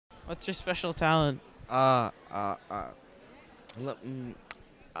What's your special talent? I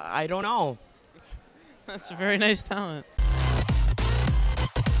don't know. That's a very nice talent.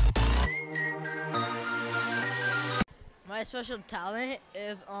 My special talent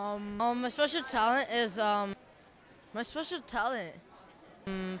is my special talent is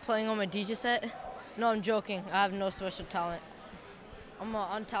playing on my DJ set. No, I'm joking. I have no special talent. I'm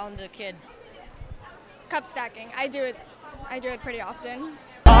an untalented kid. Cup stacking. I do it pretty often.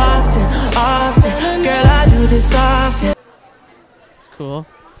 Often, girl, I do this often. It's cool.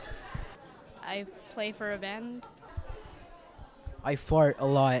 I play for a band. I fart a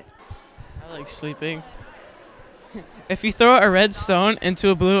lot. I like sleeping. If you throw a red stone into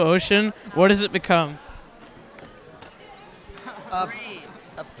a blue ocean, what does it become? A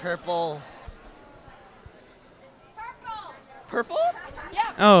purple. Purple?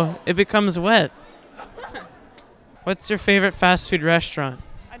 Yeah. Oh, it becomes wet. What's your favorite fast food restaurant?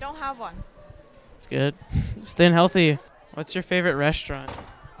 I don't have one. It's good. Staying healthy. What's your favorite restaurant?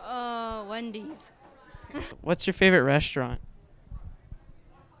 Wendy's. What's your favorite restaurant?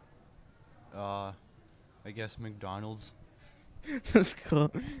 I guess McDonald's. That's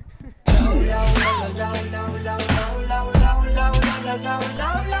cool. Low, low, low, low, low, low, low, low, low, low,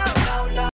 low, low.